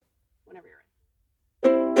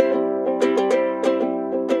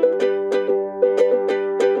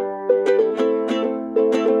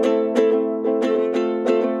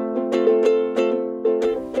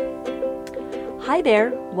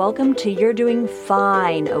there, welcome to You're Doing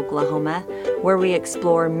Fine, Oklahoma, where we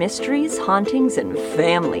explore mysteries, hauntings, and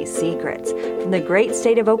family secrets from the great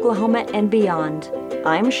state of Oklahoma and beyond.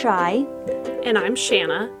 I'm Shy. And I'm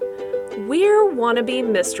Shanna. We're wannabe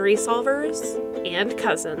mystery solvers and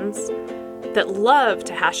cousins that love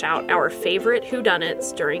to hash out our favorite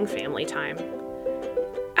whodunits during family time.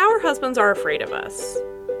 Our husbands are afraid of us.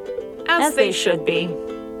 As they should be.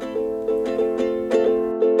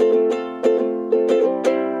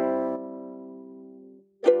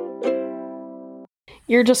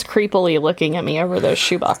 You're just creepily looking at me over those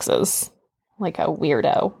shoeboxes like a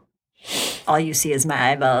weirdo. All you see is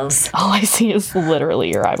my eyeballs. All I see is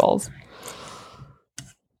literally your eyeballs.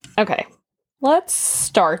 Okay, let's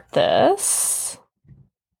start this.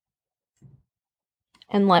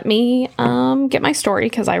 And let me get my story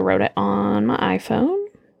because I wrote it on my iPhone.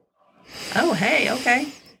 Oh, hey, okay.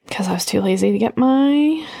 Because I was too lazy to get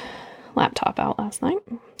my laptop out last night.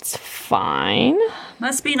 It's fine.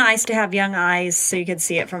 Must be nice to have young eyes so you could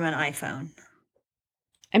see it from an iPhone.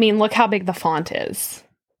 I mean, look how big the font is.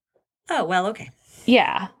 Oh, well, okay.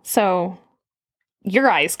 Yeah, so your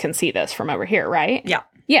eyes can see this from over here, right? Yeah.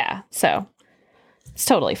 Yeah, so it's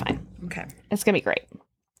totally fine. Okay. It's going to be great.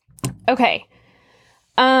 Okay.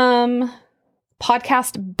 Podcast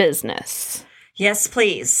business. Yes,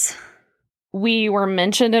 please. We were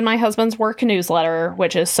mentioned in my husband's work newsletter,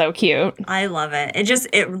 which is so cute. I love it.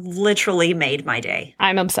 It literally made my day.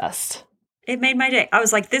 I'm obsessed. It made my day. I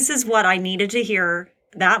was like, this is what I needed to hear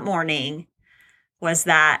that morning, was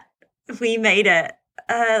that we made a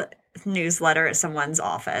newsletter at someone's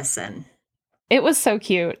office. And it was so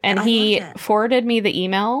cute. And he forwarded me the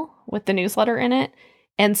email with the newsletter in it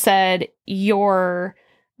and said, "You're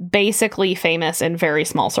basically famous in very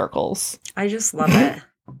small circles." I just love it.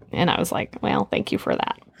 And I was like, well, thank you for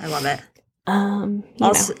that. I love it.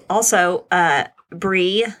 Also,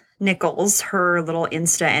 Bree Nichols, her little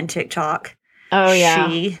Insta and TikTok. Oh, yeah.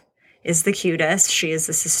 She is the cutest. She is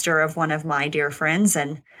the sister of one of my dear friends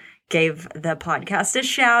and gave the podcast a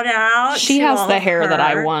shout out. She has the hair that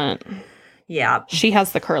I want. Yeah. She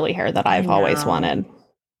has the curly hair that I've always wanted.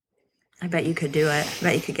 I bet you could do it. I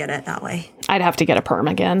bet you could get it that way. I'd have to get a perm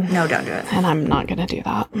again. No, don't do it. And I'm not going to do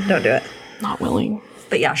that. Don't do it. Not willing.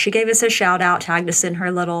 But yeah, she gave us a shout out, tagged us in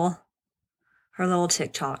her little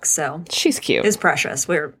TikTok. So she's cute. It's precious.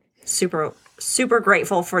 We're super, super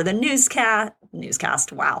grateful for the newscast.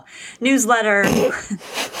 Wow. Newsletter.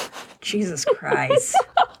 Jesus Christ.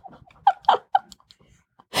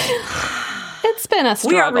 It's been a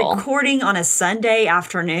struggle. We are recording on a Sunday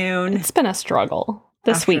afternoon. It's been a struggle.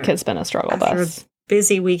 This week has been a struggle bus. A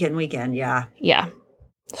busy weekend, yeah. Yeah.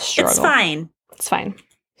 Struggle. It's fine. It's fine.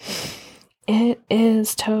 It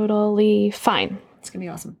is totally fine. It's going to be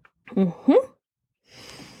awesome. Mm-hmm.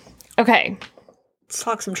 Okay. Let's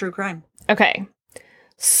talk some true crime. Okay.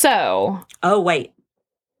 So. Oh, wait.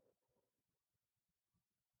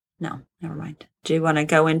 No, never mind. Do you want to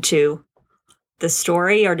go into the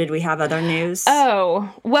story or did we have other news?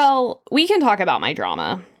 Oh, well, we can talk about my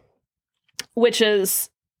drama, which is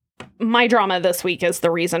my drama this week is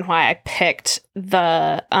the reason why I picked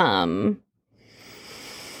the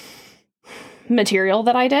material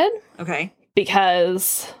that I did. Okay.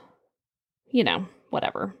 Because,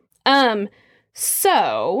 whatever.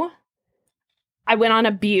 So I went on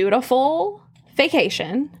a beautiful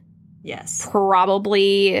vacation. Yes.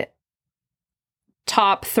 Probably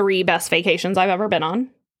top 3 best vacations I've ever been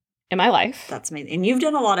on in my life. That's amazing. And you've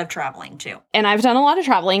done a lot of traveling too. And I've done a lot of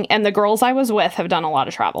traveling, and the girls I was with have done a lot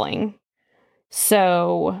of traveling.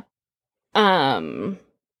 So,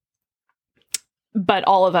 but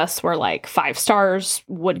all of us were like 5 stars,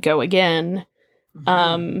 would go again.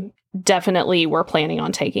 Mm-hmm. Definitely we're planning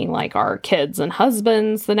on taking like our kids and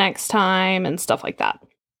husbands the next time and stuff like that.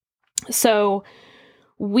 So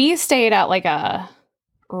we stayed at like a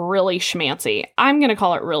really schmancy. I'm going to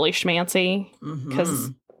call it really schmancy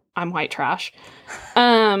because I'm white trash.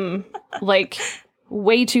 Like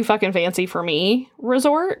way too fucking fancy for me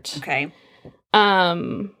resort. Okay.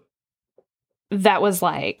 That was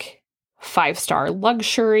like 5-star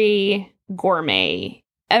luxury, gourmet,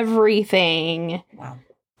 everything. Wow.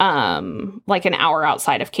 Like an hour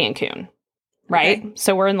outside of Cancun. Right? Okay.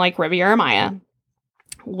 So we're in like Riviera Maya.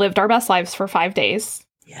 Lived our best lives for 5 days.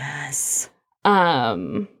 Yes.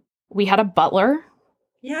 We had a butler.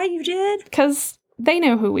 Yeah, you did. Because they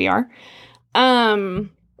know who we are.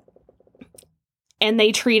 And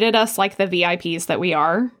they treated us like the VIPs that we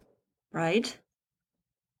are. Right.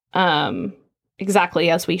 Exactly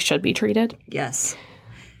as we should be treated. Yes.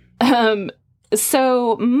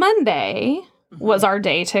 So Monday was our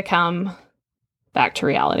day to come back to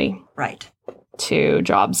reality. Right. to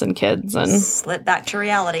jobs and kids and slip back to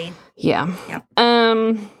reality. Yeah. Yep.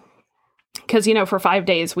 Because, you know, for 5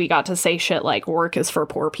 days we got to say shit like work is for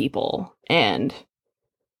poor people and,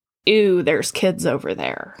 ooh, there's kids over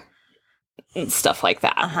there and stuff like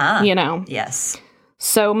that, you know? Yes.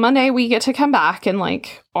 So Monday we get to come back and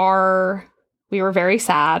like we were very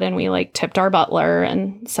sad and we like tipped our butler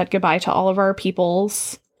and said goodbye to all of our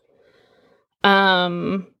peoples.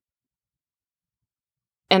 And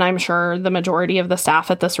I'm sure the majority of the staff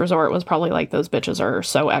at this resort was probably like, those bitches are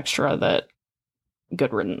so extra that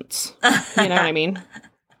good riddance. You know what I mean?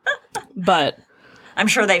 But I'm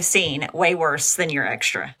sure they've seen way worse than your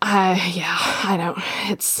extra. Yeah, I know.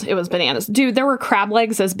 It was bananas. Dude, there were crab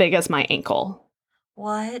legs as big as my ankle.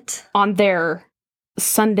 What? On their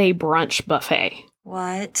Sunday brunch buffet.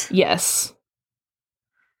 What? Yes.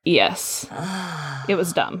 Yes. It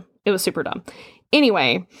was dumb. It was super dumb.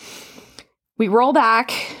 Anyway, we roll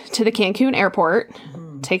back to the Cancun airport,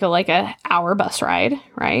 take a hour bus ride,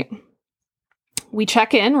 right? We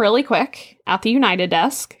check in really quick at the United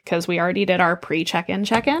desk because we already did our pre-check-in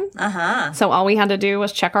check-in. So all we had to do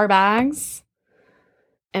was check our bags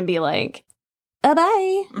and be like,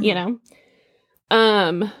 bye, you know?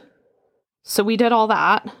 So we did all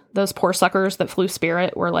that. Those poor suckers that flew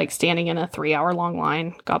Spirit were like standing in a 3-hour long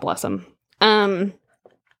line. God bless them.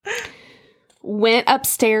 Went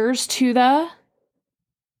upstairs to the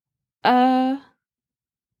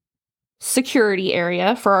security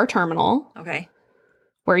area for our terminal. Okay.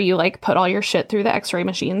 Where you like put all your shit through the x-ray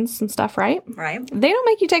machines and stuff, right? Right. They don't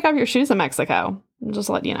make you take off your shoes in Mexico. I'm just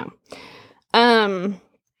letting you know.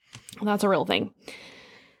 That's a real thing.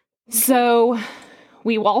 So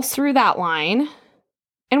we waltz through that line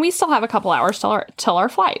and we still have a couple hours till our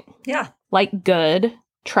flight. Yeah. Like good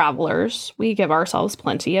travelers, we give ourselves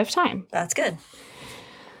plenty of time. That's good.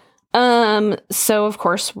 So of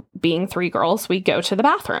course, being 3 girls, we go to the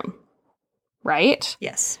bathroom, right?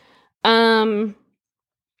 Yes.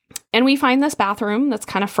 And we find this bathroom that's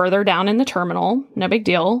kind of further down in the terminal. No big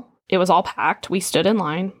deal. It was all packed. We stood in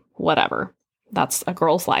line. Whatever. That's a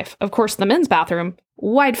girl's life. Of course, the men's bathroom,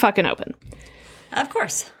 wide fucking open. Of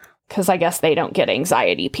course. Because I guess they don't get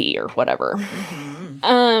anxiety pee or whatever.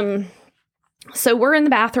 So we're in the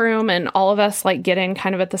bathroom and all of us like get in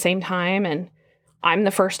kind of at the same time. And I'm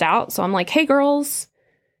the first out. So I'm like, hey, girls.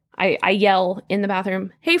 I yell in the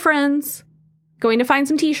bathroom, hey, friends, going to find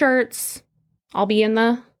some t-shirts. I'll be in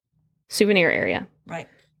the souvenir area. Right.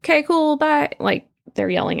 Okay, cool. Bye. Like they're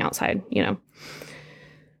yelling outside, you know.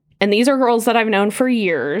 And these are girls that I've known for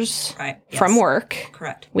years. Right. Yes. From work.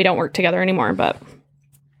 Correct. We don't work together anymore, but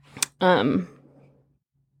I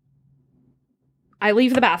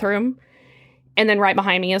leave the bathroom and then right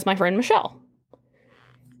behind me is my friend Michelle.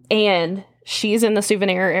 And she's in the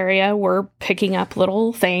souvenir area. We're picking up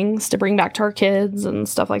little things to bring back to our kids and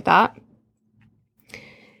stuff like that.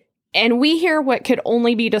 And we hear what could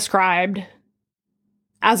only be described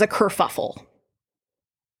as a kerfuffle.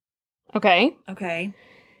 Okay? Okay.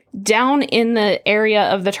 Down in the area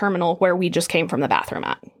of the terminal where we just came from the bathroom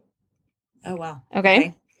at. Oh, wow.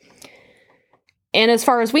 Okay? And as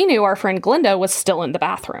far as we knew, our friend Glinda was still in the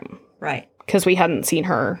bathroom. Right. Because we hadn't seen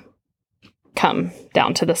her come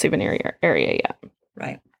down to the souvenir area yet.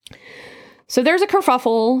 Right. So there's a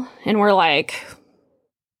kerfuffle, and we're like,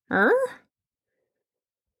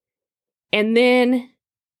 And then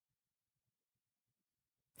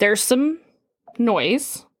there's some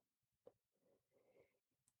noise.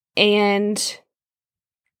 And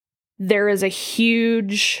there is a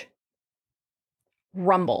huge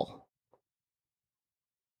rumble.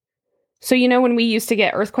 So, you know, when we used to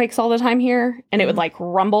get earthquakes all the time here and it would like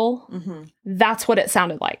rumble, that's what it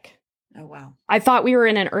sounded like. Oh, wow. I thought we were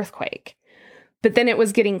in an earthquake, but then it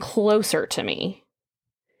was getting closer to me.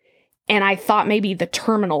 And I thought maybe the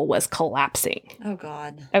terminal was collapsing. Oh,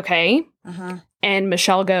 God. Okay. Uh-huh. And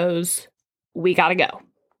Michelle goes, we got to go.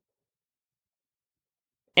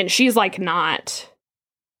 And she's like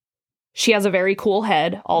she has a very cool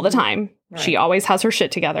head all the time. Right. She always has her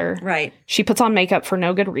shit together. Right. She puts on makeup for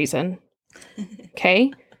no good reason.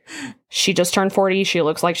 Okay. She just turned 40. She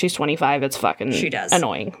looks like she's 25. It's fucking she does.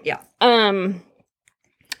 Annoying. Yeah.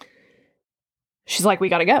 She's like, we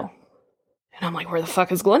got to go. And I'm like, where the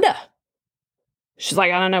fuck is Glinda? She's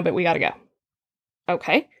like, I don't know, but we got to go.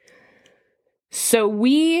 Okay. So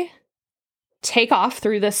we take off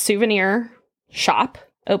through this souvenir shop,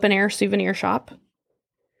 open air souvenir shop.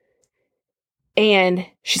 And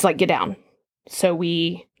she's like, get down. So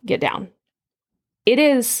we get down. It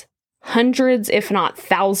is hundreds, if not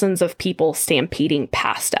thousands of people stampeding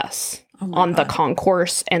past us on the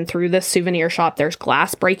concourse and through this souvenir shop. There's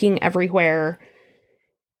glass breaking everywhere.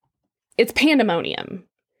 it's pandemonium.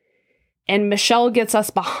 And Michelle gets us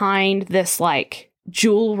behind this like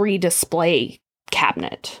jewelry display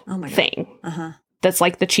cabinet thing. Uh-huh. That's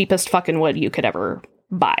like the cheapest fucking wood you could ever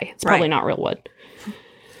buy. It's probably not real wood.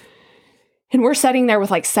 And we're sitting there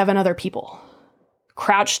with like 7 other people,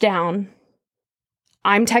 crouched down.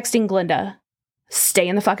 I'm texting Glinda, stay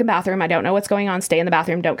in the fucking bathroom. I don't know what's going on. Stay in the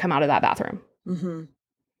bathroom. Don't come out of that bathroom. Mm-hmm.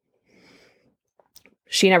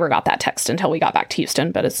 She never got that text until we got back to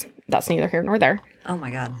Houston, but that's neither here nor there. Oh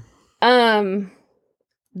my God.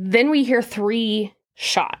 Then we hear 3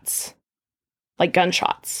 shots, like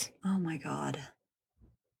gunshots. Oh my God.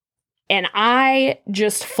 And I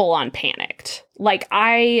just full on panicked. Like,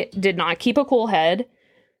 I did not keep a cool head.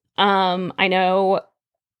 I know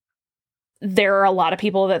there are a lot of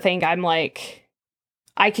people that think I'm like,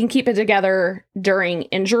 I can keep it together during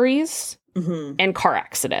injuries and car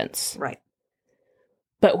accidents. Right.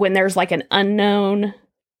 But when there's like an unknown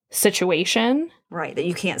situation. Right. That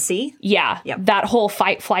you can't see. Yeah. Yep. That whole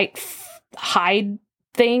fight, flight, hide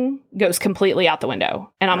thing goes completely out the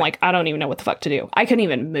window. And I'm like, I don't even know what the fuck to do. I couldn't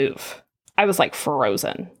even move. I was like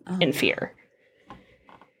frozen in fear.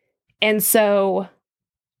 And so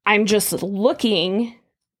I'm just looking.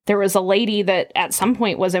 There was a lady that at some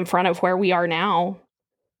point was in front of where we are now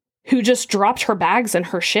who just dropped her bags and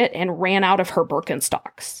her shit and ran out of her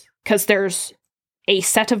Birkenstocks. Because there's a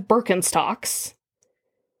set of Birkenstocks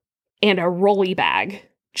and a rolly bag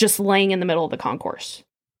just laying in the middle of the concourse.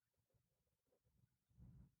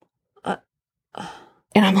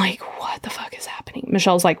 And I'm like, what the fuck is happening?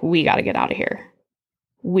 Michelle's like, we got to get out of here.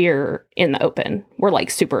 We're in the open. We're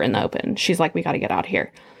like super in the open. She's like, we got to get out of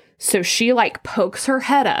here. So she like pokes her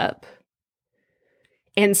head up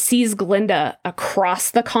and sees Glinda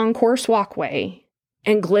across the concourse walkway.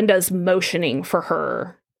 And Glinda's motioning for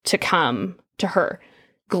her to come to her.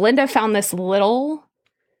 Glinda found this little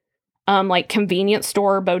like convenience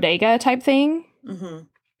store bodega type thing. Mm-hmm.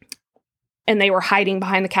 And they were hiding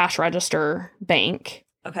behind the cash register bank.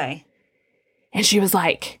 Okay. And she was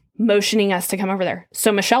like motioning us to come over there.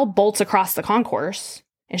 So Michelle bolts across the concourse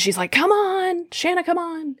and she's like, come on, Shanna, come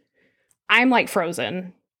on. I'm like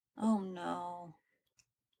frozen. Oh no.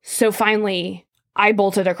 So finally I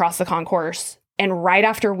bolted across the concourse. And right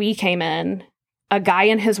after we came in, a guy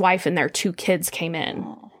and his wife and their 2 kids came in.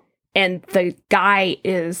 Oh. And the guy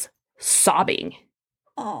is sobbing.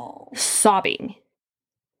 Oh. Sobbing.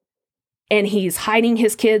 And he's hiding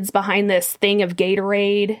his kids behind this thing of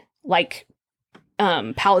Gatorade, like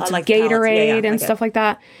pallets of Gatorade and stuff like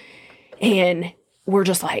that. And we're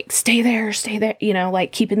just like, stay there, you know,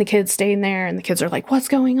 like keeping the kids staying there. And the kids are like, what's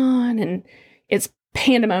going on? And it's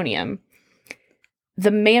pandemonium.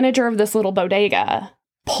 The manager of this little bodega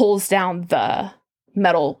pulls down the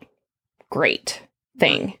metal grate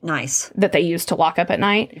thing. Nice. That they use to lock up at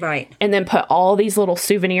night. Right. And then put all these little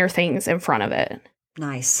souvenir things in front of it.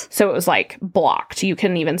 Nice. So it was like blocked. You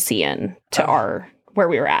couldn't even see in to where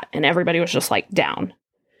we were at. And everybody was just like down.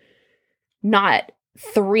 Not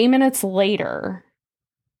 3 minutes later,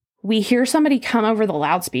 we hear somebody come over the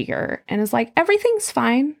loudspeaker and is like, everything's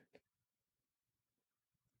fine.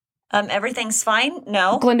 Everything's fine?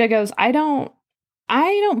 No. Glinda goes, I don't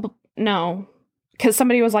know. Because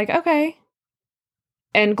somebody was like, okay.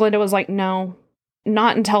 And Glinda was like, no,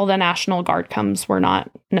 not until the National Guard comes. We're not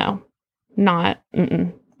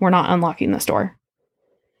unlocking this door.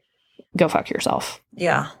 Go fuck yourself.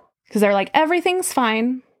 Yeah. Because they're like, everything's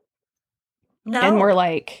fine. No. And we're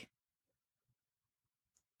like,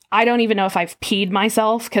 I don't even know if I've peed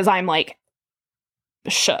myself because I'm like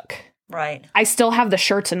shook. Right. I still have the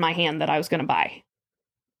shirts in my hand that I was going to buy.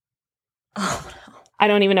 Oh, no. I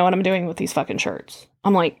don't even know what I'm doing with these fucking shirts.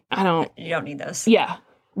 I'm like, You don't need those. Yeah.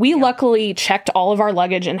 We luckily checked all of our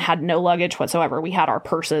luggage and had no luggage whatsoever. We had our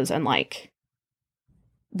purses and like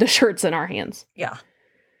the shirts in our hands. Yeah.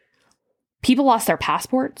 People lost their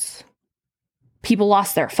passports. People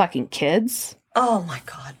lost their fucking kids. Oh my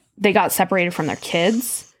God. They got separated from their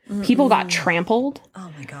kids. Mm-mm. People got trampled.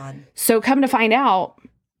 Oh my God. So come to find out,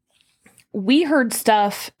 we heard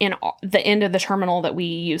stuff in the end of the terminal that we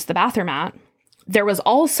used the bathroom at. There was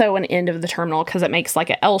also an end of the terminal because it makes like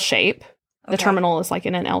an L shape. The terminal is like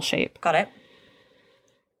in an L shape. Got it.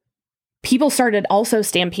 People started also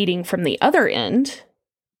stampeding from the other end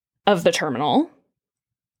of the terminal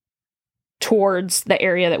towards the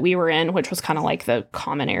area that we were in, which was kind of like the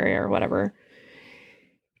common area or whatever.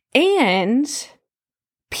 And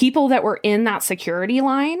people that were in that security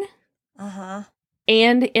line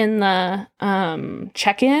and in the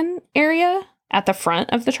check-in area at the front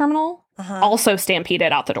of the terminal also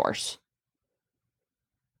stampeded out the doors.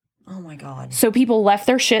 Oh, my God. So people left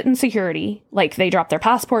their shit in security. Like, they dropped their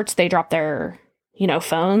passports, they dropped their,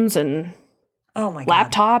 phones and Oh, my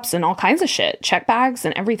God. laptops and all kinds of shit, check bags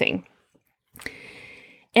and everything.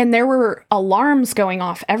 And there were alarms going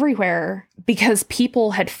off everywhere because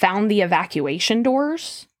people had found the evacuation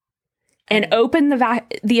doors and opened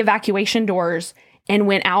the evacuation doors and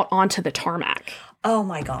went out onto the tarmac. Oh,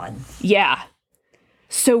 my God. Yeah.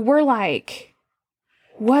 So we're like,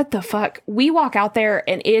 what the fuck? We walk out there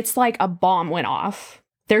and it's like a bomb went off.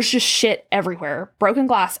 There's just shit everywhere. Broken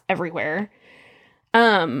glass everywhere.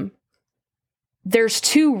 There's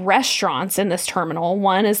 2 restaurants in this terminal.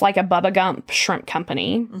 One is like a Bubba Gump shrimp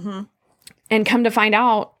company. Mm-hmm. And come to find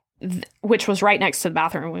out, which was right next to the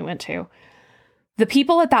bathroom we went to, the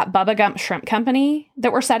people at that Bubba Gump shrimp company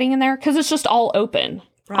that were sitting in there, because it's just all open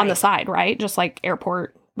on the side, right? Just like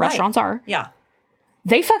airport restaurants are. Yeah.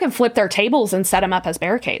 They fucking flipped their tables and set them up as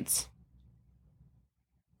barricades.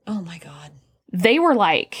 Oh, my God. They were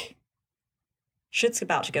like... Shit's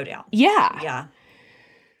about to go down. Yeah. Yeah.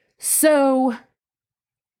 So...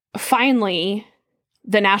 Finally,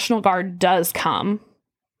 the National Guard does come.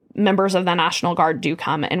 Members of the National Guard do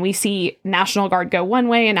come. And we see National Guard go one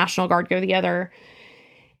way and National Guard go the other.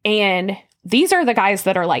 And these are the guys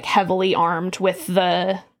that are like heavily armed with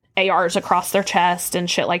the ARs across their chest and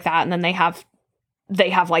shit like that. And then they have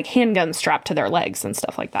like handguns strapped to their legs and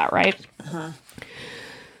stuff like that, right? Uh-huh.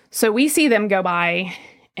 So we see them go by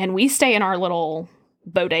and we stay in our little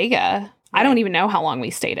bodega. I don't even know how long we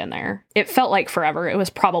stayed in there. It felt like forever. It was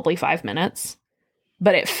probably 5 minutes,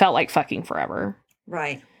 but it felt like fucking forever.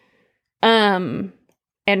 Right. And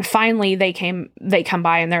finally they come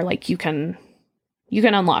by and they're like, you can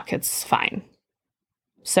unlock. It's fine.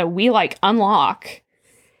 So we like unlock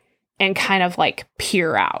and kind of like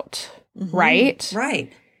peer out. Mm-hmm. Right?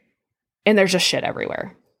 Right. And there's just shit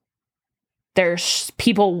everywhere. There's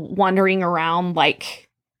people wandering around like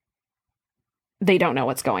they don't know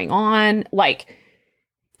what's going on. Like,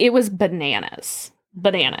 it was bananas.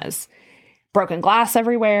 Bananas. Broken glass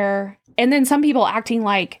everywhere. And then some people acting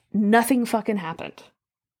like nothing fucking happened.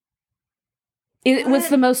 It was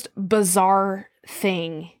the most bizarre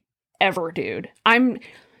thing ever, dude.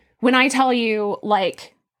 When I tell you,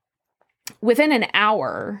 like, within an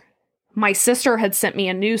hour, my sister had sent me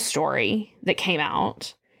a news story that came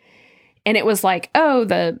out. And it was like, oh,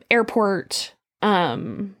 the airport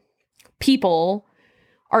people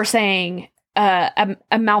are saying a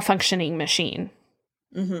malfunctioning machine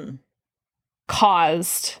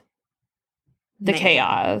caused the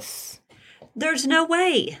chaos. There's no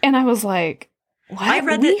way. And I was like,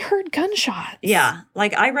 what? We heard gunshots. Yeah.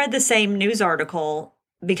 Like, I read the same news article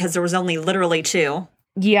because there was only literally 2.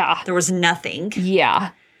 Yeah. There was nothing.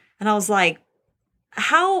 Yeah. And I was like,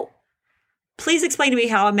 please explain to me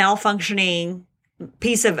how a malfunctioning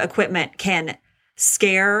piece of equipment can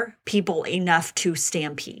scare people enough to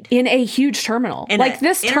stampede. In a huge terminal. Like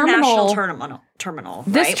this international terminal.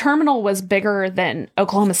 This right? terminal was bigger than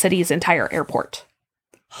Oklahoma City's entire airport.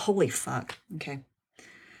 Holy fuck. Okay.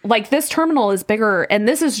 Like, this terminal is bigger, and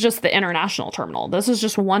this is just the international terminal. This is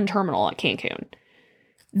just one terminal at Cancun.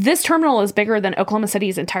 This terminal is bigger than Oklahoma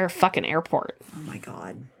City's entire fucking airport. Oh my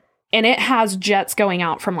God. And it has jets going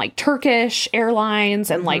out from like Turkish Airlines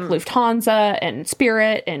and like Lufthansa and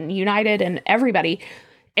Spirit and United and everybody.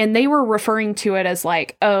 And they were referring to it as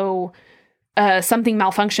like, something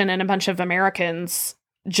malfunctioned and a bunch of Americans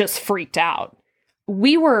just freaked out.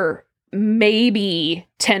 We were maybe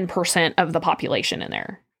 10% of the population in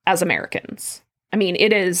there as Americans. I mean,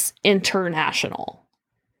 it is international.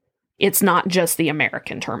 It's not just the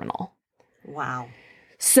American terminal. Wow.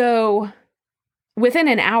 So within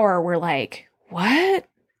an hour, we're like, what?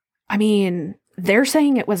 I mean, they're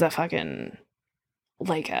saying it was a fucking,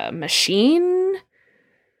 like, a machine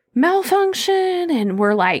malfunction. And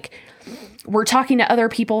we're talking to other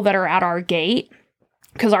people that are at our gate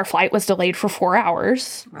because our flight was delayed for 4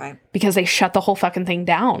 hours. Right. Because they shut the whole fucking thing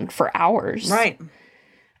down for hours. Right.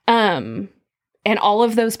 And all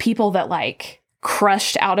of those people that, like,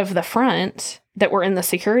 crushed out of the front that were in the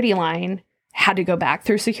security line had to go back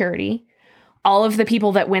through security. All of the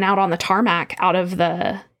people that went out on the tarmac out of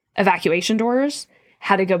the evacuation doors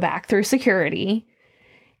had to go back through security.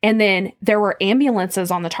 And then there were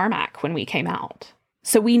ambulances on the tarmac when we came out.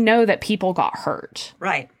 So we know that people got hurt.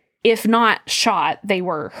 Right. If not shot, they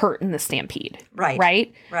were hurt in the stampede. Right.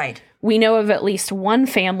 Right? Right. We know of at least one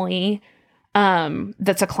family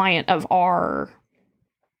that's a client of our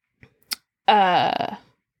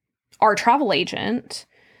travel agent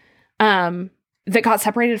that got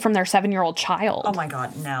separated from their 7-year-old child. Oh my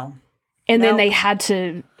God, no. And then they had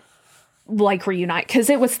to like reunite, because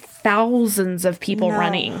it was thousands of people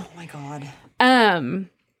running. Oh my God.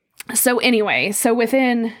 So anyway, so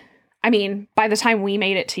within, I mean, by the time we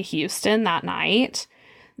made it to Houston that night,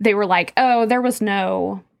 they were like, oh, there was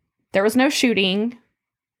no shooting.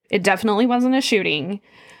 It definitely wasn't a shooting.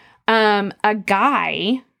 A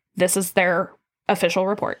guy, this is their official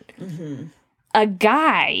report. Mm-hmm. A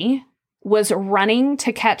guy was running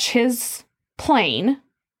to catch his plane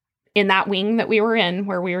in that wing that we were in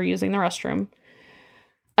where we were using the restroom.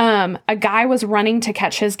 A guy was running to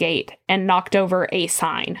catch his gate and knocked over a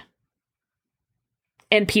sign.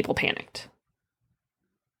 And people panicked.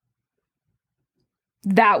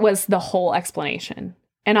 That was the whole explanation.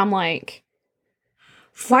 And I'm like,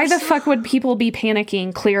 why the fuck would people be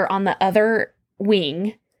panicking clear on the other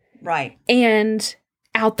wing? Right. And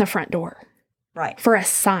out the front door. Right. For a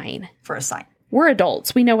sign. For a sign. We're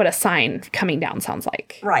adults. We know what a sign coming down sounds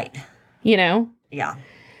like. Right. You know? Yeah.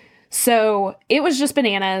 So it was just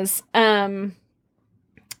bananas.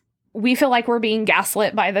 We feel like we're being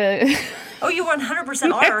gaslit by the Oh, you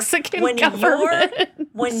 100% are. Mexican government.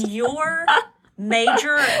 When your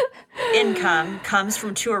major income comes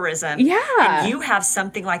from tourism, Yeah. and you have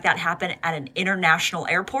something like that happen at an international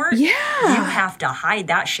airport, Yeah. you have to hide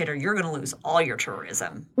that shit or you're going to lose all your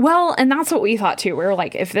tourism. Well, and that's what we thought too. We were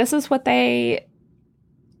like, if this is what they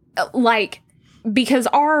like, because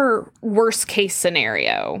our worst case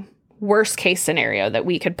scenario that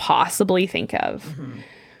we could possibly think of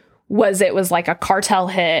was it was like a cartel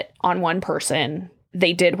hit on one person.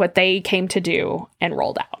 They did what they came to do and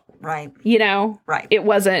rolled out. Right. You know? Right. It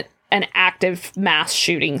wasn't an active mass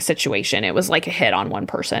shooting situation. It was like a hit on one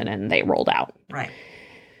person and they rolled out. Right.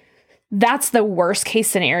 That's the worst case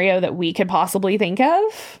scenario that we could possibly think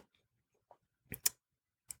of,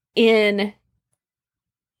 in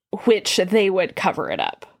which they would cover it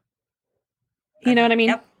up. You know what I mean?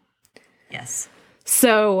 Yep. Yes.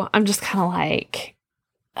 So I'm just kind of like,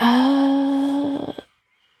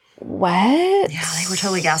 what? Yeah, they were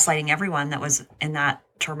totally gaslighting everyone that was in that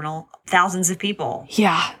terminal. Thousands of people.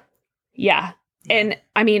 Yeah. Yeah. And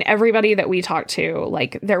I mean, everybody that we talked to,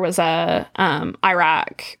 like there was a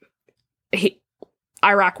Iraq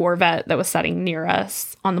war vet that was sitting near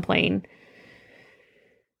us on the plane.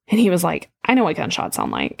 And he was like, I know what gunshots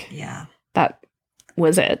sound like. Yeah. That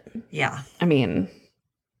was it. Yeah. I mean,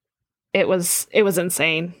 it was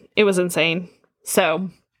insane. It was insane. So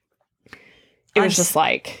it was just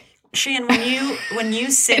like, Shan, when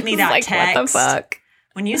you sent me it was that like, text, what the fuck?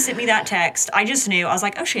 when you sent me that text, I just knew. I was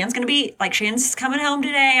like, oh, Shan's coming home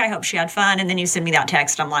today. I hope she had fun. And then you send me that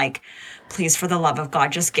text. I'm like, please, for the love of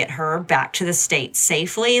God, just get her back to the States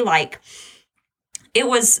safely. Like, it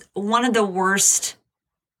was one of the worst,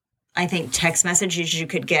 I think, text messages you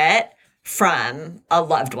could get from a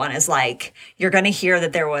loved one is like, you're going to hear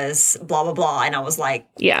that there was blah, blah, blah. And I was like,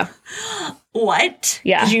 Yeah. what?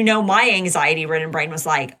 Yeah. Because my anxiety-ridden brain was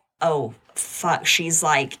like, oh, fuck, she's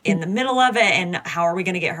like in the middle of it. And how are we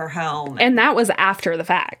going to get her home? And that was after the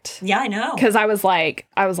fact. Yeah, I know. Because I was like,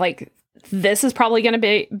 this is probably going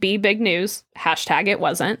to be big news. Hashtag it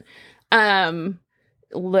wasn't.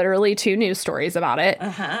 Literally 2 news stories about it.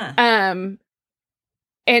 Uh-huh.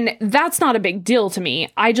 And that's not a big deal to me.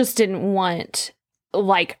 I just didn't want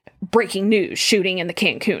like breaking news shooting in the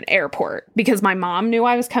Cancun airport because my mom knew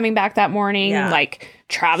I was coming back that morning. Yeah. Like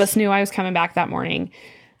Travis knew I was coming back that morning.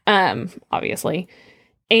 Obviously.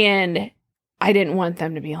 And I didn't want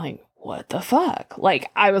them to be like, what the fuck?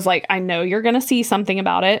 Like, I was like, I know you're going to see something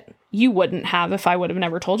about it. You wouldn't have if I would have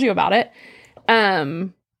never told you about it.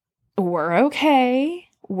 We're okay.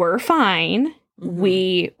 We're fine. Mm-hmm.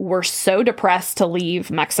 We were so depressed to leave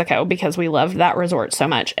Mexico because we loved that resort so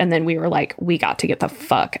much. And then we were like, we got to get the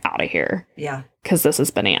fuck out of here. Yeah. Because this is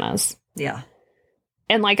bananas. Yeah.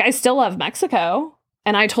 And like, I still love Mexico.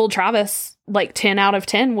 And I told Travis, like 10 out of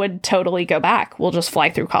 10 would totally go back. We'll just fly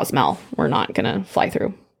through Cozumel. We're not going to fly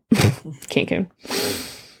through Cancun.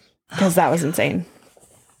 Because that was insane.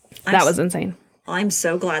 That was insane. I'm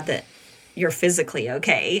so glad that you're physically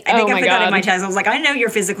okay. I think I put that in my text. I was like, I know you're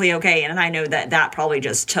physically okay. And I know that probably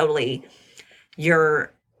just totally, it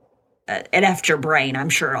effed your brain, I'm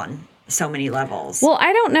sure, on so many levels. Well,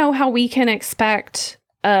 I don't know how we can expect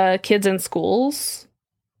kids in schools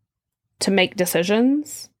to make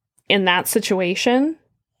decisions in that situation.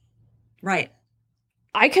 Right.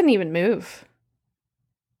 I couldn't even move.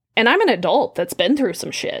 And I'm an adult that's been through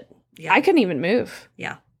some shit. Yeah. I couldn't even move.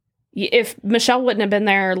 Yeah. If Michelle wouldn't have been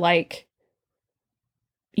there, like,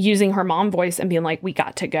 using her mom voice and being like, we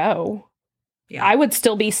got to go. Yeah. I would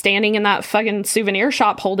still be standing in that fucking souvenir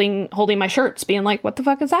shop holding my shirts, being like, what the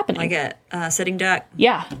fuck is happening? Like a sitting duck?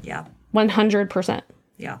 Yeah. Yeah. 100%.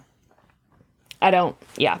 Yeah.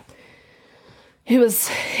 Yeah. It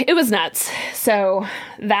was nuts. So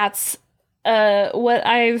that's what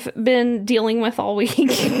I've been dealing with all week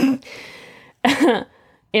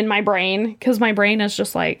in my brain, because my brain is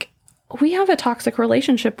just like, we have a toxic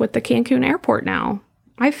relationship with the Cancun airport now.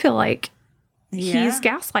 I feel like he's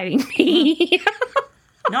gaslighting me.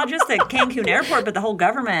 Not just the Cancun airport, but the whole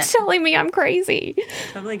government. Telling me I'm crazy.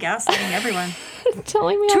 Totally gaslighting everyone.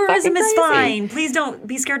 Telling me tourism I'm is crazy. fine. Please don't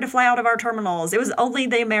be scared to fly out of our terminals. It was only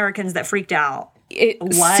the Americans that freaked out.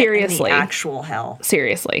 What Seriously. in the actual hell?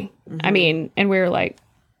 Seriously. I mean, and we were like,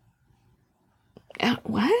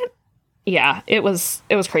 what? Yeah, it was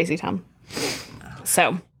crazy time.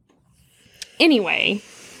 So, anyway.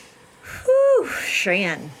 Whew,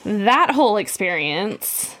 Shan. That whole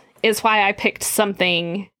experience is why I picked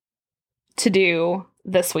something to do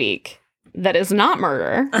this week that is not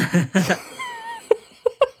murder.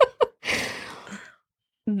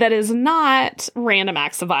 That is not random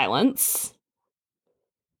acts of violence.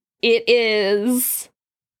 It is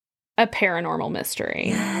a paranormal mystery.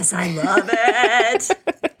 Yes, I love it.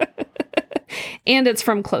 And it's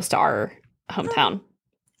from close to our hometown.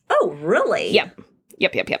 Oh, really? Yep.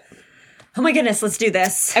 Oh my goodness, let's do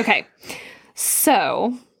this. Okay.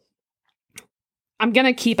 So, I'm going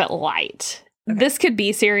to keep it light. Okay. This could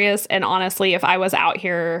be serious, and honestly, if I was out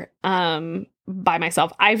here by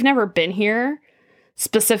myself, I've never been here,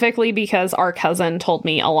 specifically because our cousin told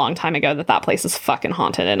me a long time ago that place is fucking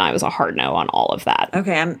haunted, and I was a hard no on all of that.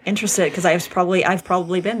 Okay, I'm interested because I've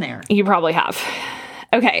probably been there. You probably have.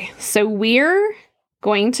 Okay, so we're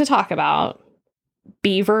going to talk about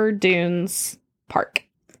Beaver Dunes Park.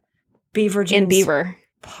 Beaver Dunes in Beaver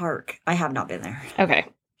Park. I have not been there. Okay.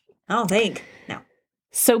 I don't think. No.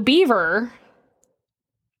 So Beaver,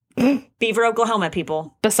 Oklahoma,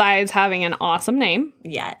 people. Besides having an awesome name,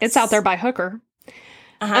 yes, it's out there by Hooker.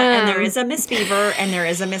 And there is a Miss Beaver and there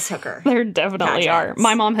is a Miss Hooker. There definitely pageants. are.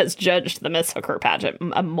 My mom has judged the Miss Hooker pageant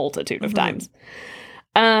a multitude of times.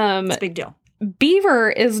 It's a big deal.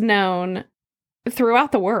 Beaver is known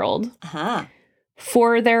throughout the world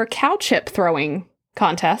for their cow chip throwing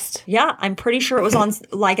contest. Yeah, I'm pretty sure it was on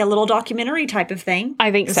like a little documentary type of thing.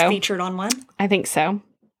 I think so. Featured on one. I think so.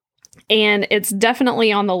 And it's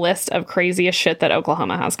definitely on the list of craziest shit that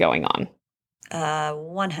Oklahoma has going on.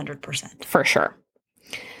 100%. For sure.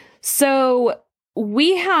 So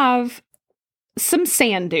we have some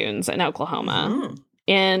sand dunes in Oklahoma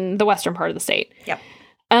in the western part of the state. Yep.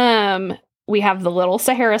 We have the Little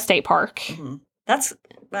Sahara State Park. Mm-hmm. That's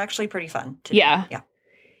actually pretty fun. Yeah. Yeah.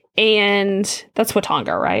 And that's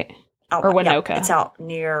Watonga, right? Or Winoka. Yeah, it's out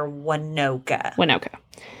near Winoka.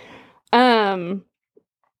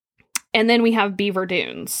 And then we have Beaver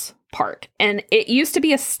Dunes Park. And it used to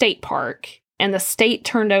be a state park, and the state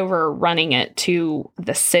turned over running it to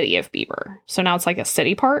the city of Beaver. So now it's like a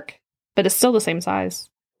city park, but it's still the same size.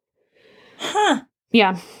 Huh.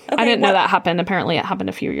 Yeah. Okay, I didn't know that happened. Apparently it happened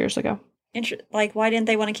a few years ago. Why didn't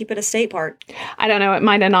they want to keep it a state park? I don't know. It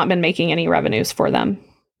might have not been making any revenues for them.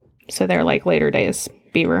 So they're like later days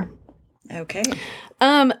Beaver. Okay.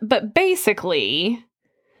 But basically,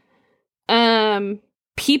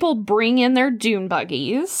 people bring in their dune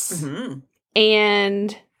buggies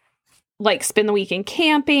and like spend the weekend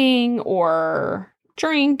camping or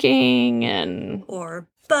drinking and or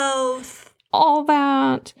both. All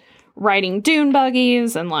that. Riding dune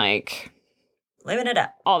buggies and like living it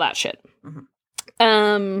up. All that shit.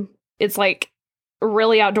 It's like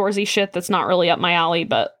really outdoorsy shit that's not really up my alley,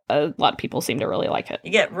 but a lot of people seem to really like it.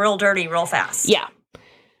 You get real dirty real fast. Yeah.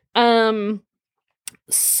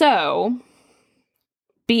 So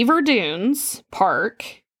Beaver Dunes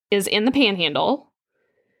Park is in the Panhandle.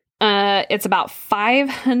 It's about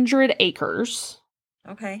 500 acres.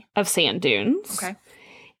 Okay. Of sand dunes. Okay.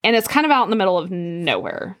 And it's kind of out in the middle of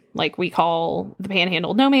nowhere. Like, we call the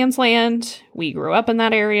Panhandle no man's land. We grew up in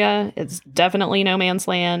that area. It's definitely no man's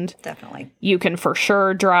land. Definitely. You can for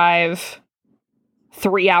sure drive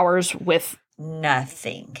 3 hours with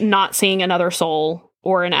nothing. Not seeing another soul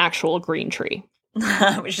or an actual green tree.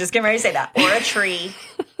 I was just getting ready to say that. Or a tree.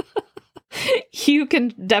 You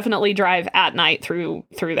can definitely drive at night through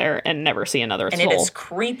there and never see another soul. And it is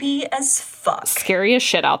creepy as fuck. Scary as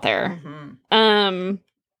shit out there.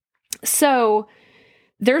 So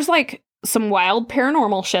there's like some wild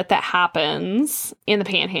paranormal shit that happens in the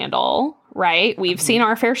Panhandle, right? We've seen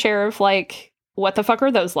our fair share of like, what the fuck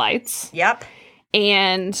are those lights? Yep.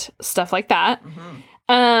 And stuff like that.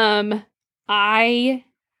 I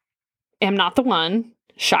am not the one.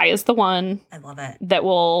 Shy is the one. I love it. That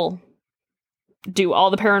will do all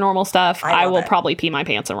the paranormal stuff. I will it. probably pee my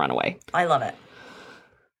pants and run away. I love it.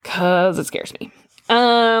 'Cause it scares me.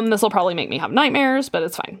 This will probably make me have nightmares, but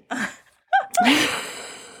it's fine. I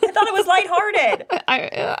thought it was lighthearted.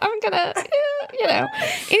 I'm gonna,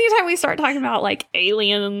 anytime we start talking about like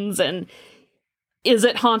aliens and is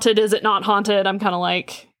it haunted, is it not haunted, I'm kind of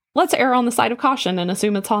like, let's err on the side of caution and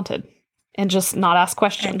assume it's haunted and just not ask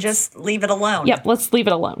questions. And just leave it alone. Yep, let's leave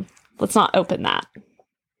it alone. Let's not open that.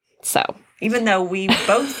 So. Even though we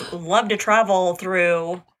both love to travel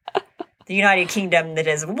through the United Kingdom that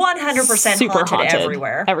is 100% super haunted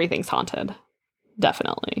everywhere. Everything's haunted.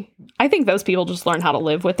 Definitely. I think those people just learn how to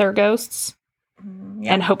live with their ghosts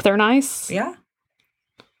and hope they're nice. Yeah.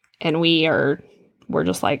 And we're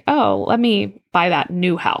just like, oh, let me buy that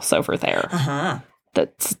new house over there. Uh-huh.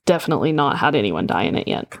 That's definitely not had anyone die in it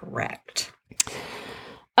yet. Correct.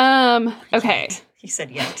 Okay. He said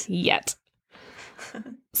yet. Yet.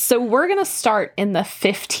 So we're going to start in the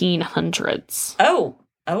 1500s. Oh,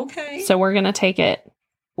 okay. So we're going to take it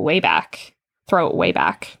way back, throw it way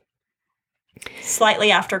back.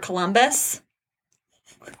 Slightly after Columbus.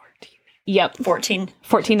 Yep.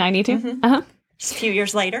 1492. Mm-hmm. Uh-huh. Just a few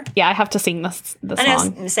years later. Yeah, I have to sing this song. I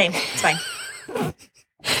know, same. It's fine.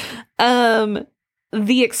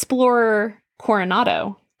 The explorer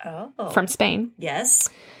Coronado from Spain. Yes.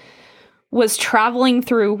 Was traveling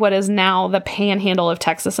through what is now the panhandle of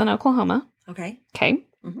Texas and Oklahoma. Okay. Okay.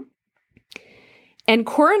 Mm-hmm. And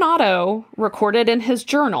Coronado recorded in his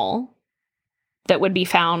journal that would be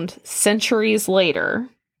found centuries later.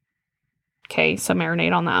 Okay, so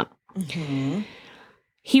marinate on that. Mm-hmm.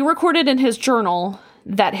 He recorded in his journal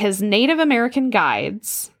that his Native American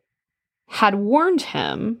guides had warned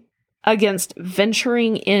him against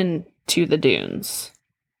venturing into the dunes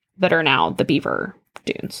that are now the Beaver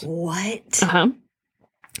Dunes. What? Uh-huh.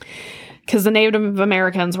 Because the Native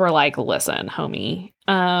Americans were like, listen, homie,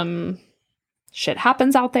 shit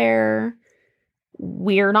happens out there.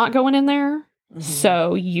 We're not going in there. Mm-hmm.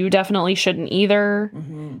 So you definitely shouldn't either.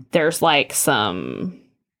 Mm-hmm. There's like some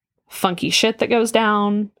funky shit that goes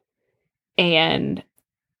down. And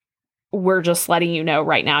we're just letting you know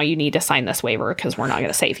right now you need to sign this waiver because we're not going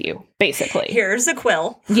to save you, basically. Here's a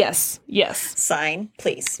quill. Yes. Sign,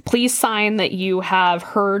 please. Please sign that you have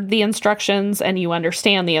heard the instructions and you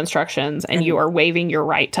understand the instructions and you are waiving your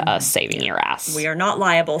right to us saving your ass. We are not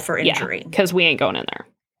liable for injury. Because we ain't going in there.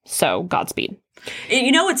 So, Godspeed.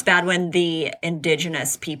 You know it's bad when the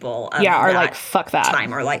indigenous people of are like, fuck that.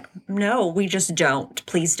 Time are like, no, we just don't.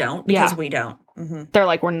 Please don't. Because we don't. Mm-hmm. They're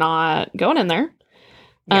like, we're not going in there.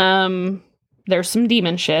 Yeah. There's some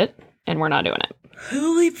demon shit, and we're not doing it.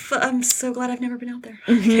 I'm so glad I've never been out there.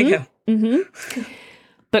 Mm-hmm. Okay, go. Mm-hmm.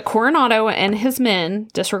 But Coronado and his men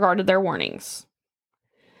disregarded their warnings.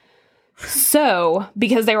 So,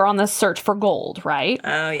 because they were on this search for gold, right?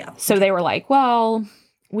 Oh, yeah. So they were like, well,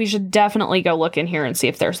 we should definitely go look in here and see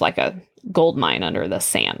if there's like a gold mine under the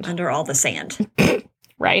sand. Under all the sand.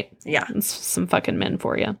 Right? Yeah. It's some fucking men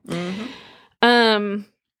for you. Mm-hmm.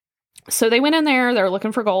 So they went in there, they were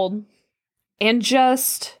looking for gold, and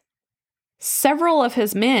just several of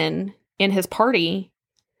his men in his party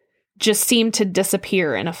just seemed to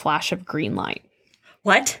disappear in a flash of green light.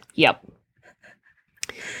 What? Yep.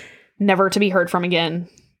 Never to be heard from again.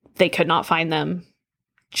 They could not find them.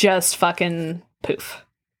 Just fucking poof.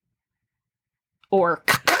 Or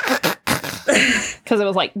because it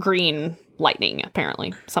was like green lightning,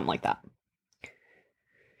 apparently. Something like that.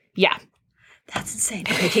 Yeah. That's insane.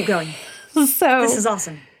 Okay, keep going. So this is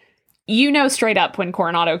awesome. You know, straight up when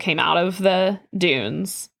Coronado came out of the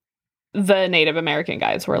dunes, the Native American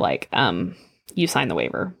guys were like, you signed the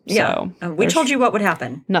waiver. Yeah. So we told you what would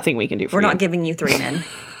happen. Nothing we can do for you. We're you. not giving you 3 men.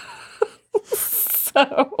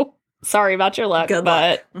 So sorry about your luck,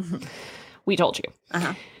 but we told you.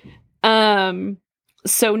 Uh-huh.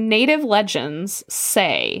 So native legends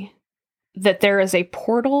say that there is a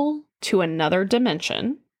portal to another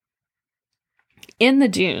dimension in the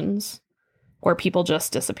dunes where people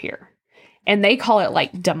just disappear. And they call it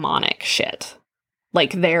like demonic shit.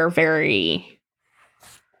 Like they're very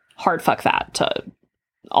hard fuck that to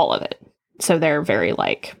all of it. So they're very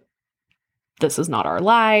like, this is not our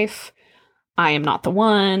life. I am not the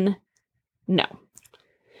one. No.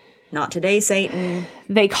 Not today, Satan.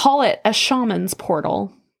 They call it a shaman's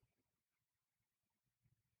portal.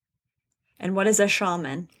 And what is a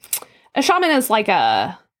shaman? A shaman is like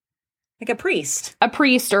a priest. A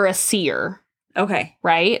priest or a seer. Okay.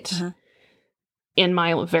 Right? Uh-huh. In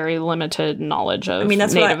my very limited knowledge of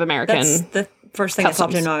that's Native American. That's the first thing that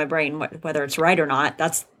popped into my brain, whether it's right or not.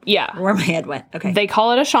 That's where my head went. Okay. They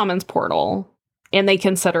call it a shaman's portal, and they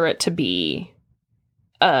consider it to be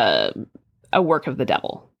a work of the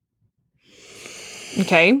devil.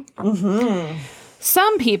 Okay? Mm-hmm.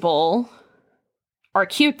 Some people are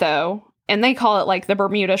cute, though. And they call it, like, the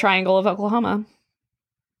Bermuda Triangle of Oklahoma.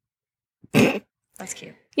 That's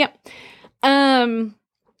cute. Yep.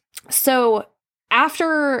 So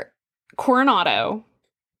after Coronado,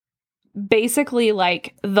 basically,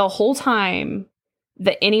 like, the whole time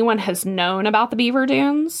that anyone has known about the Beaver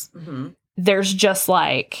Dunes, there's just,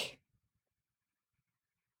 like,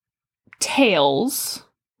 tales,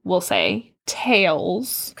 we'll say,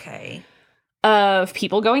 tales of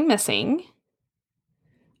people going missing,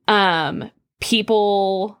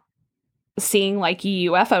 people seeing, like,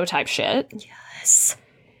 UFO type shit. Yes.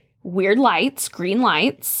 Weird lights, green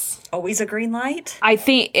lights. Always a green light? I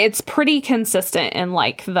think it's pretty consistent in,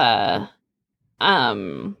 like, the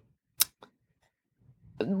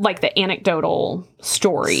anecdotal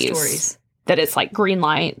stories. That it's, like, green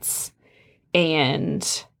lights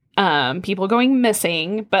and people going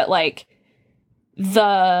missing. But, like,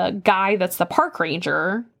 the guy that's the park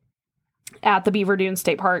ranger at the Beaver Dune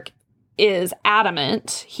State Park is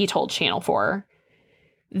adamant, he told Channel 4,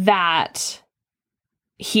 that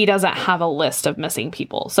he doesn't have a list of missing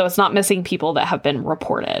people. So it's not missing people that have been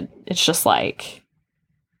reported. It's just like,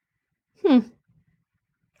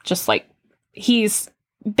 just like, he's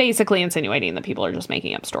basically insinuating that people are just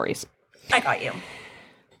making up stories. I got you.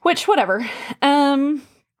 Which, whatever.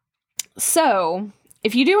 So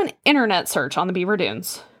if you do an internet search on the Beaver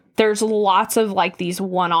Dunes, there's lots of, like, these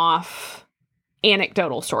one-off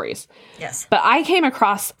anecdotal stories. Yes. But I came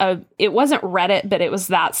across it wasn't Reddit, but it was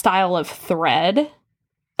that style of thread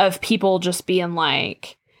of people just being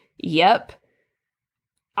like, yep,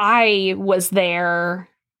 I was there,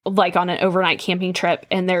 like, on an overnight camping trip,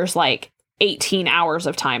 and there's, like, 18 hours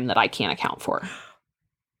of time that I can't account for.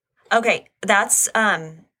 Okay, that's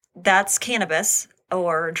cannabis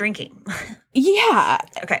or drinking. Yeah.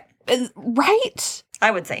 Okay. Right? I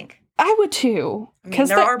would think. I would too. Because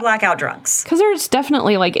there are blackout drunks. Because there's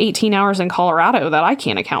definitely, like, 18 hours in Colorado that I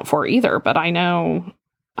can't account for either, but I know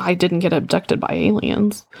I didn't get abducted by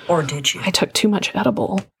aliens. Or did you? I took too much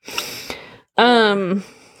edible.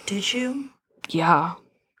 Did you? Yeah.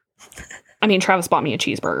 I mean, Travis bought me a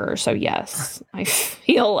cheeseburger, so yes. I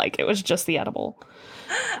feel like it was just the edible.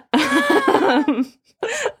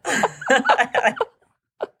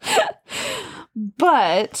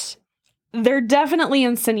 But they're definitely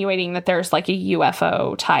insinuating that there's, like, a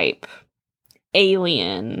UFO type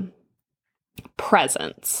alien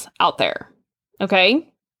presence out there. Okay?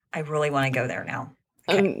 I really want to go there now.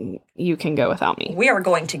 Okay. You can go without me. We are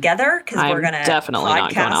going together because we're going to definitely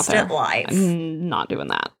not going out there. It live. I'm not doing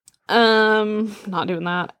that. Not doing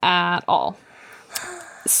that at all.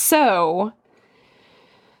 So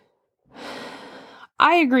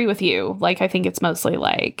I agree with you. Like, I think it's mostly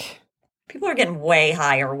like people are getting way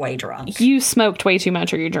high or way drunk. You smoked way too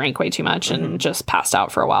much or you drank way too much and just passed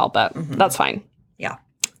out for a while, but that's fine. Yeah.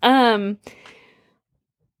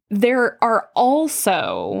 There are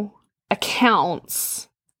also accounts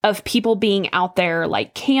of people being out there,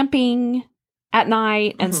 like, camping at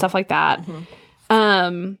night and stuff like that.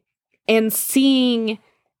 And seeing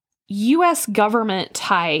U.S. government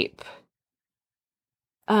type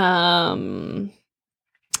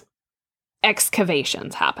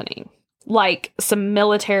excavations happening. Like, some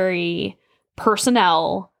military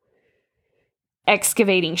personnel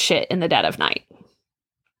excavating shit in the dead of night.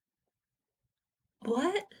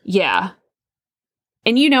 What? Yeah.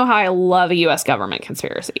 And you know how I love a U.S. government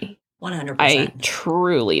conspiracy. 100%. I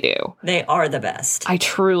truly do. They are the best. I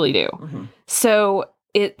truly do. So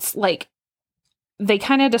it's like, they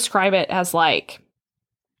kind of describe it as, like,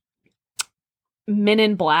 Men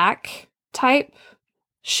in Black type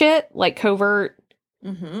shit, like covert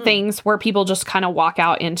things where people just kind of walk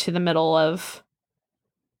out into the middle of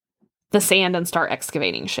the sand and start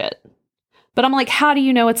excavating shit. But I'm like, how do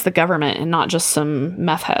you know it's the government and not just some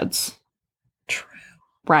meth heads? True.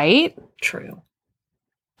 Right? True.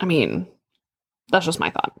 I mean, that's just my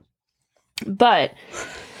thought. But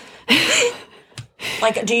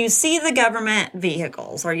like, do you see the government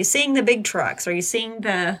vehicles? Are you seeing the big trucks? Are you seeing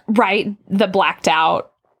the the blacked out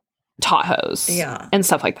Tahoes, and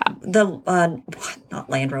stuff like that? The not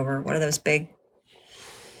Land Rover. What are those big?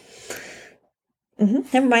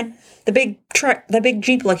 Never mind. The big truck, the big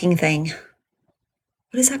Jeep looking thing.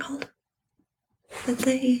 What is that called? That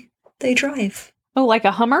they drive. Oh, like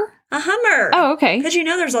a Hummer? A Hummer. Oh, okay. Because you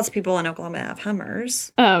know there's lots of people in Oklahoma that have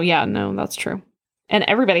Hummers. Oh, yeah, no, that's true. And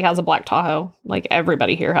everybody has a black Tahoe. Like,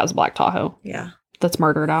 everybody here has a black Tahoe. Yeah. That's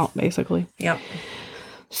murdered out, basically. Yep.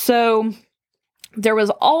 So there was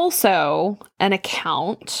also an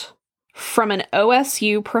account from an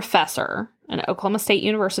OSU professor, an Oklahoma State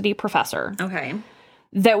University professor. Okay.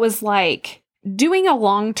 That was like, doing a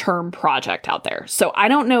long-term project out there. So I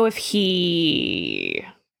don't know if he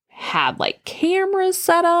had like cameras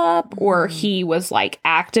set up or he was like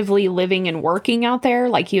actively living and working out there.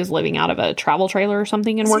 Like he was living out of a travel trailer or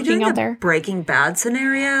something and working out there. Breaking Bad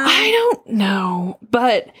scenario? I don't know.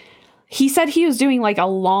 But he said he was doing like a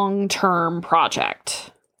long-term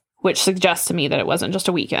project, which suggests to me that it wasn't just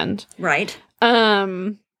a weekend. Right.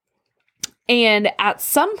 And at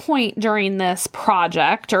some point during this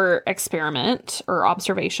project or experiment or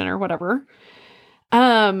observation or whatever,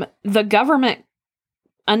 the government,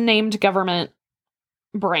 unnamed government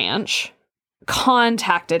branch,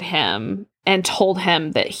 contacted him and told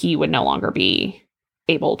him that he would no longer be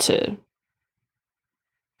able to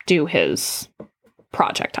do his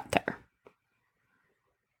project out there.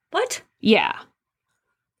 What? Yeah.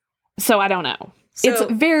 So I don't know. It's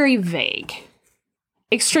very vague.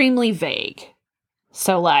 Extremely vague.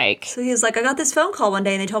 So like... So he was like, I got this phone call one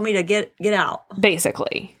day and they told me to get out.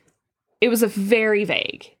 Basically. It was a very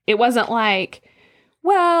vague. It wasn't like,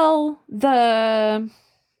 well, the...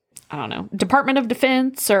 I don't know. Department of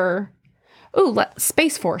Defense or...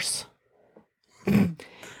 Space Force.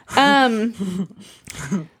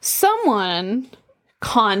 Someone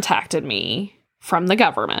contacted me from the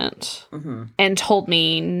government and told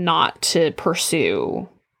me not to pursue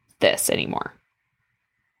this anymore.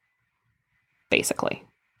 Basically.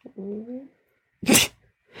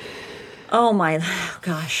 Oh my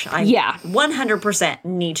gosh. I 100%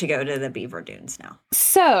 need to go to the Beaver Dunes now.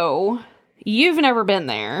 So, you've never been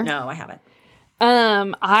there. No, I haven't.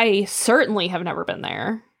 I certainly have never been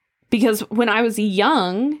there. Because when I was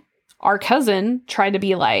young, our cousin tried to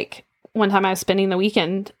be like, one time I was spending the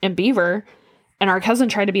weekend in Beaver, and our cousin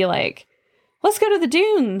tried to be like, let's go to the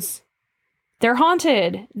dunes. They're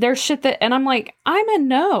haunted. There's shit that... And I'm like, I'm a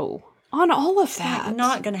no on all of that. It's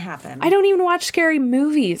not going to happen. I don't even watch scary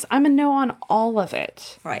movies. I'm a no on all of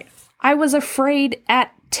it. Right. I was afraid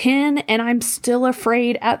at 10, and I'm still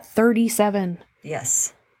afraid at 37.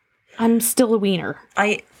 Yes. I'm still a wiener.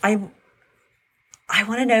 I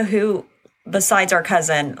want to know who, besides our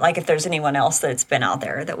cousin, like if there's anyone else that's been out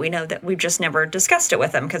there that we know that we've just never discussed it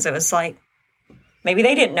with them because it was like, maybe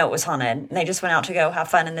they didn't know it was haunted and they just went out to go have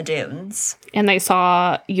fun in the dunes. And they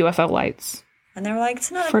saw UFO lights. And they were like,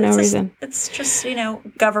 it's not for no reason. It's just,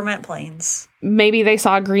 government planes. Maybe they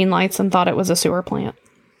saw green lights and thought it was a sewer plant.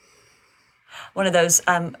 One of those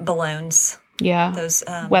balloons. Yeah. Those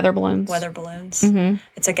weather balloons. Weather balloons. Mm-hmm.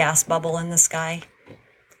 It's a gas bubble in the sky.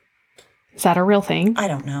 Is that a real thing? I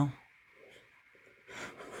don't know.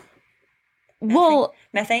 Well,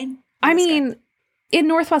 methane? I mean, in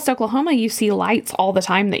Northwest Oklahoma, you see lights all the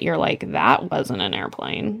time that you're like, that wasn't an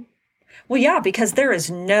airplane. Well, yeah, because there is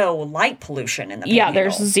no light pollution in the Panhandle. Yeah,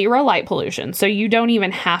 there's zero light pollution. So you don't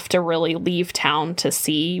even have to really leave town to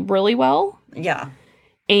see really well. Yeah.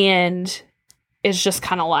 And it's just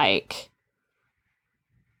kind of like,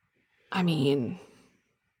 I mean,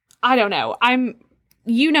 I don't know.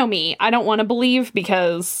 You know me. I don't want to believe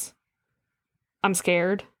because I'm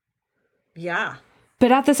scared. Yeah.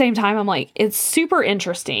 But at the same time, I'm like, it's super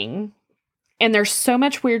interesting. And there's so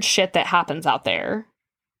much weird shit that happens out there.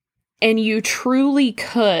 And you truly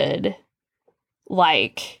could,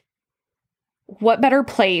 like, what better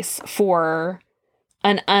place for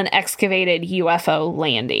an unexcavated UFO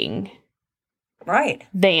landing? Right.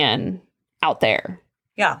 Than out there.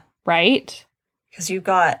 Yeah. Right? Because you've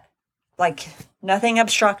got, like, nothing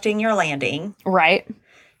obstructing your landing. Right.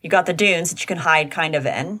 You got the dunes that you can hide kind of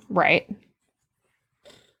in. Right.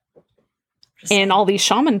 And all these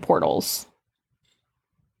shaman portals.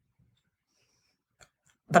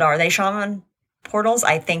 But are they shaman portals?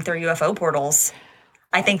 I think they're UFO portals.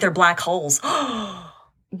 I think they're black holes.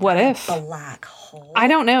 What if? Black hole? I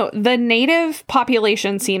don't know. The native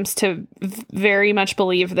population seems to very much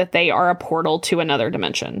believe that they are a portal to another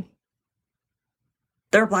dimension.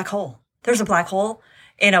 They're a black hole. There's a black hole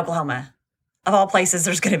in Oklahoma. Of all places,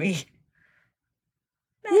 there's going to be.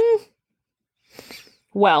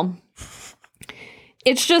 Well,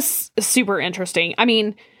 it's just super interesting. I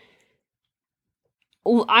mean,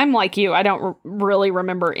 I'm like you. I don't really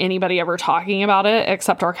remember anybody ever talking about it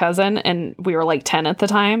except our cousin, and we were like 10 at the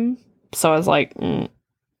time. So I was like,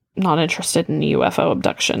 not interested in UFO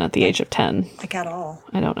abduction at the age of 10. Like at all.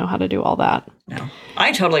 I don't know how to do all that. No.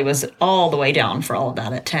 I totally was all the way down for all of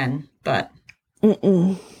that at 10, but...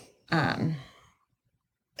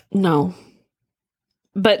 No.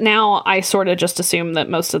 But now I sort of just assume that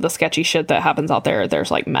most of the sketchy shit that happens out there,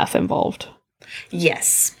 there's like meth involved.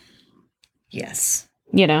 Yes. Yes.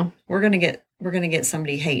 You know? We're gonna get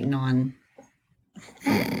somebody hating on...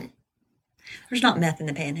 There's not meth in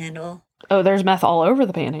the Panhandle. Oh, there's meth all over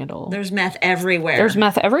the Panhandle. There's meth everywhere. There's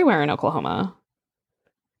meth everywhere in Oklahoma.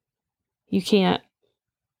 You can't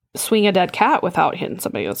swing a dead cat without hitting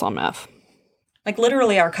somebody that's on meth. Like,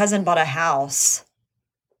 literally, our cousin bought a house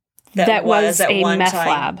that was at a one meth time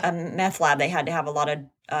lab. a meth lab. They had to have a lot of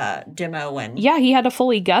demo and Yeah, he had to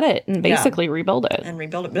fully gut it and basically rebuild it. and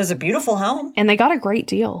rebuild it. But it was a beautiful home. And they got a great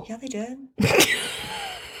deal. Yeah, they did. They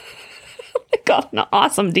got an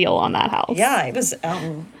awesome deal on that house. Yeah, it was.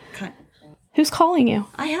 Who's calling you?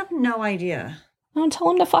 I have no idea. Don't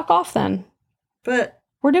tell him to fuck off then. But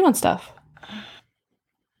We're doing stuff.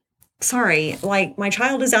 sorry, like, my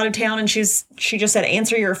child is out of town and she just said,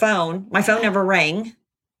 answer your phone. My phone never rang.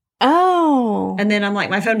 Oh. And then I'm like,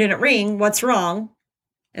 my phone didn't ring. What's wrong?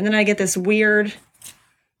 And then I get this weird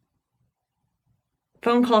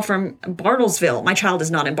phone call from Bartlesville. My child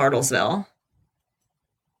is not in Bartlesville.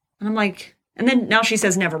 And I'm like, and then now she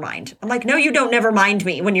says, never mind. I'm like, no, you don't never mind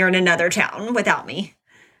me when you're in another town without me.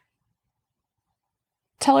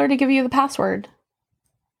 Tell her to give you the password.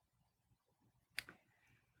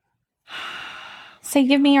 Say,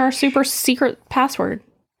 give me our super secret password.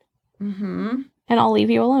 Mm-hmm. And I'll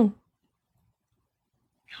leave you alone.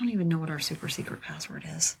 I don't even know what our super secret password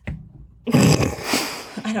is.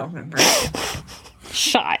 I don't remember.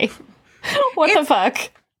 Shy. What the fuck?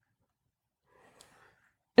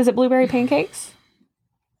 Is it blueberry pancakes?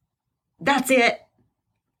 That's it.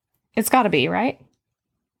 It's got to be, right?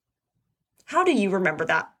 How do you remember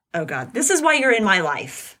that? Oh, God. This is why you're in my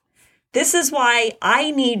life. This is why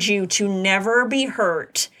I need you to never be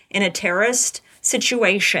hurt in a terrorist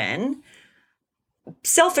situation.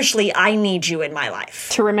 Selfishly, I need you in my life.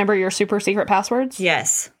 To remember your super secret passwords?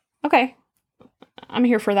 Yes. Okay. I'm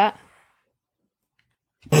here for that.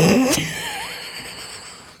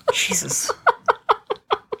 Jesus.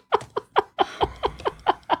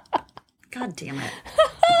 God damn it.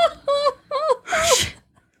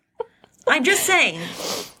 I'm just saying.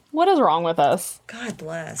 What is wrong with us? God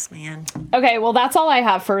bless, man. Okay, well, that's all I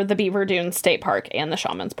have for the Beaver Dune State Park and the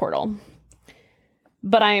Shaman's Portal.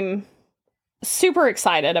 But I'm super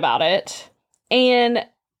excited about it. And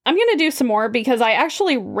I'm going to do some more because I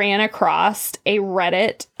actually ran across a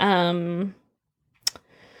Reddit, a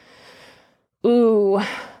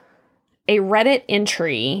Reddit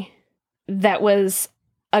entry that was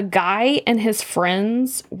a guy and his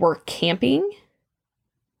friends were camping.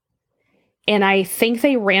 And I think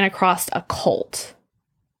they ran across a cult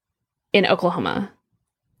in Oklahoma,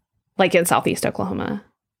 like in Southeast Oklahoma.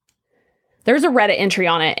 There's a Reddit entry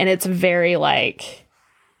on it, and it's very, like,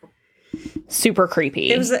 super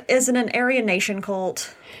creepy. Is it an Aryan Nation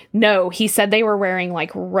cult? No, he said they were wearing, like,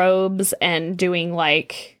 robes and doing,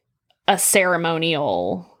 like, a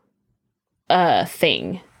ceremonial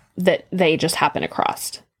thing that they just happened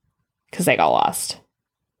across because they got lost.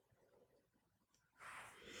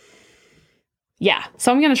 Yeah,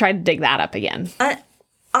 so I'm going to try to dig that up again.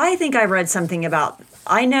 I think I read something about,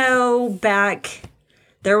 I know back,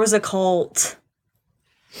 there was a cult.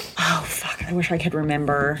 Oh, fuck, I wish I could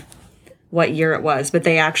remember what year it was, but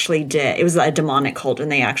they actually did. It was a demonic cult,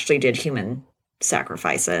 and they actually did human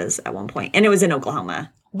sacrifices at one point. And it was in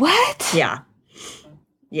Oklahoma. What? Yeah.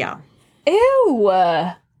 Yeah. Ew.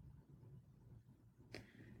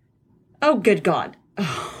 Oh, good God.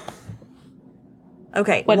 Oh.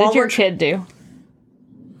 Okay. What did your kid do?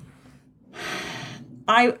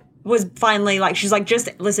 I was finally like, she's like, just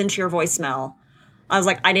listen to your voicemail. I was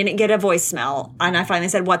like, I didn't get a voicemail. And I finally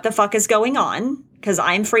said, what the fuck is going on? Because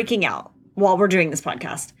I'm freaking out while we're doing this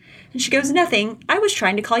podcast. And she goes, nothing. I was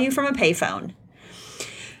trying to call you from a payphone.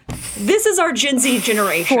 This is our Gen Z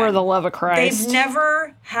generation. For the love of Christ. They've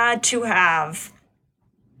never had to have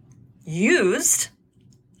used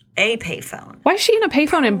a payphone. Why is she in a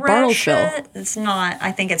payphone in Bartlesville? It's not.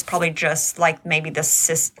 I think it's probably just like maybe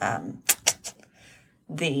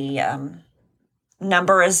the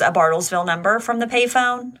number is a Bartlesville number from the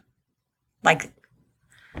payphone. Like,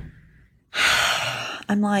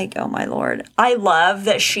 I'm like, oh my Lord. I love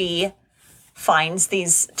that she finds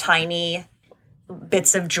these tiny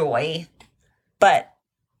bits of joy. But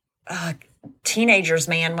teenagers,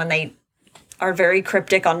 man, when they are very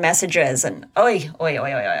cryptic on messages and I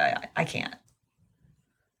can't.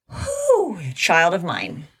 Whew, child of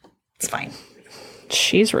mine. It's fine.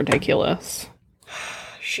 She's ridiculous.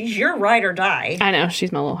 She's your ride or die. I know.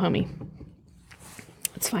 She's my little homie.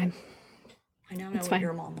 It's fine. I now know what fine.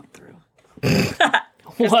 your mom went through.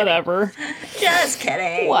 Whatever. Just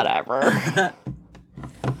kidding. Whatever.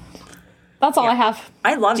 That's all I have.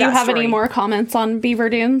 I love that Do you have story. any more comments on Beaver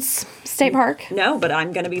Dunes State Park? No, but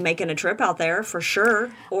I'm going to be making a trip out there for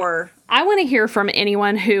sure. Or I want to hear from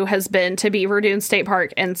anyone who has been to Beaver Dunes State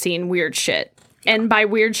Park and seen weird shit. And by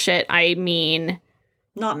weird shit, I mean...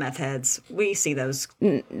 not meth heads. We see those.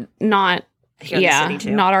 Not... Here in the city,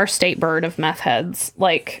 too. Not our state bird of meth heads.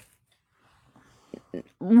 Like,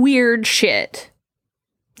 weird shit.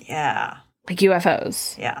 Yeah. Like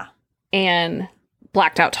UFOs. Yeah. And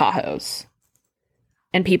blacked out Tahoes.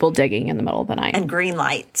 And people digging in the middle of the night. And green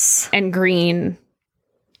lights. And green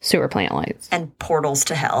sewer plant lights. And portals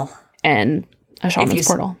to hell. And a shaman's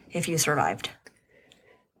portal. If you survived.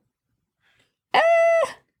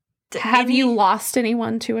 Have you lost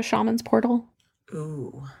anyone to a shaman's portal?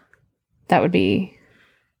 Ooh. That would be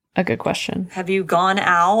a good question. Have you gone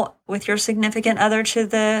out with your significant other to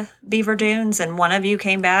the Beaver Dunes and one of you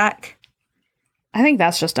came back? I think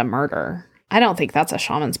that's just a murder. I don't think that's a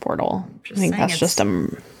shaman's portal. I think that's just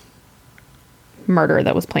a murder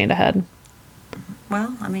that was planned ahead.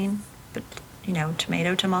 Well, I mean, but,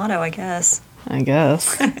 tomato, tomato, I guess. I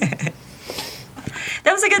guess. That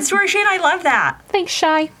was a good story, Shane. I love that. Thanks,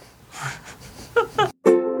 Shy.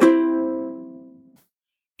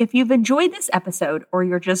 If you've enjoyed this episode or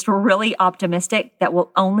you're just really optimistic that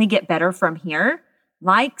we'll only get better from here,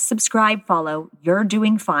 like, subscribe, follow You're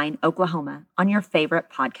Doing Fine Oklahoma on your favorite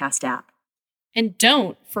podcast app. And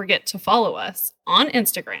don't forget to follow us on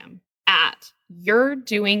Instagram at You're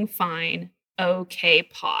Doing Fine OK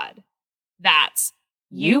Pod. That's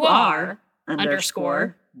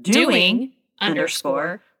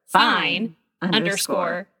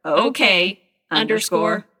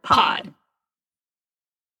UR_doing_fine_OK_pod.